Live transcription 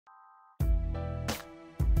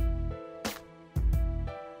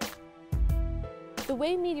The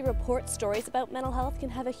way media reports stories about mental health can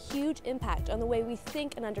have a huge impact on the way we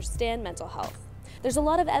think and understand mental health. There's a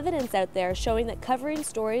lot of evidence out there showing that covering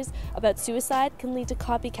stories about suicide can lead to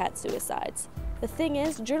copycat suicides. The thing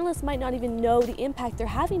is, journalists might not even know the impact they're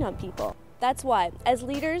having on people. That's why, as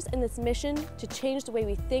leaders in this mission to change the way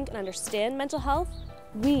we think and understand mental health,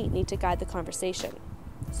 we need to guide the conversation.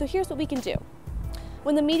 So here's what we can do.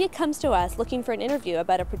 When the media comes to us looking for an interview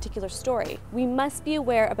about a particular story, we must be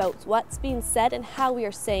aware about what's being said and how we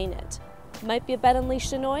are saying it. Might be about unleash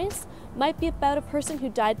the noise, might be about a person who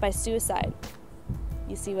died by suicide.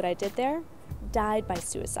 You see what I did there? Died by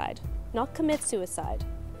suicide, not commit suicide.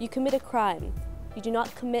 You commit a crime. You do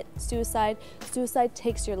not commit suicide. Suicide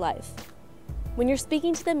takes your life. When you're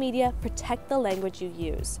speaking to the media, protect the language you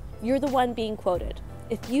use. You're the one being quoted.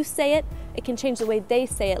 If you say it, it can change the way they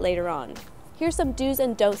say it later on. Here's some do's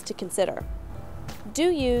and don'ts to consider.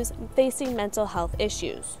 Do use facing mental health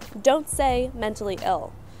issues. Don't say mentally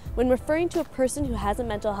ill. When referring to a person who has a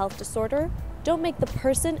mental health disorder, don't make the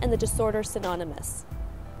person and the disorder synonymous.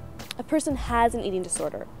 A person has an eating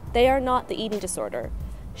disorder. They are not the eating disorder.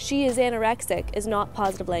 She is anorexic is not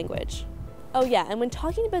positive language. Oh yeah, and when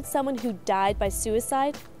talking about someone who died by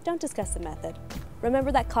suicide, don't discuss the method.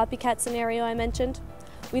 Remember that copycat scenario I mentioned?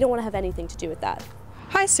 We don't want to have anything to do with that.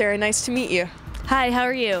 Hi Sarah, nice to meet you. Hi, how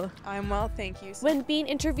are you? I'm well, thank you. When being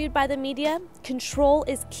interviewed by the media, control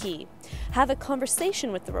is key. Have a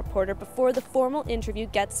conversation with the reporter before the formal interview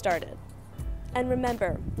gets started. And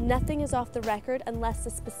remember, nothing is off the record unless the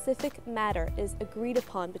specific matter is agreed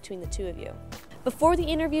upon between the two of you. Before the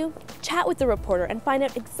interview, chat with the reporter and find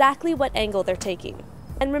out exactly what angle they're taking.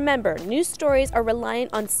 And remember, news stories are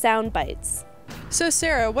reliant on sound bites. So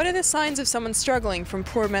Sarah, what are the signs of someone struggling from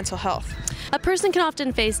poor mental health? A person can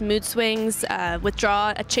often face mood swings,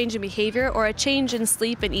 withdrawal, a change in behavior, or a change in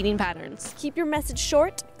sleep and eating patterns. Keep your message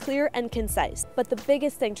short, clear, and concise. But the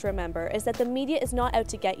biggest thing to remember is that the media is not out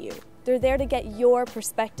to get you. They're there to get your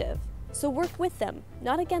perspective. So work with them,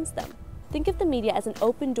 not against them. Think of the media as an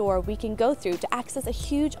open door we can go through to access a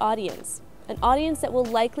huge audience. An audience that will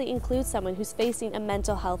likely include someone who's facing a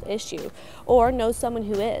mental health issue or knows someone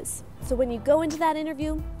who is. So when you go into that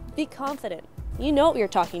interview, be confident. You know what you're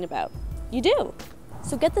talking about. You do.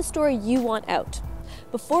 So get the story you want out.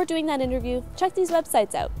 Before doing that interview, check these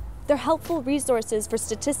websites out. They're helpful resources for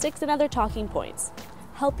statistics and other talking points.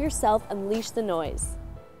 Help yourself unleash the noise.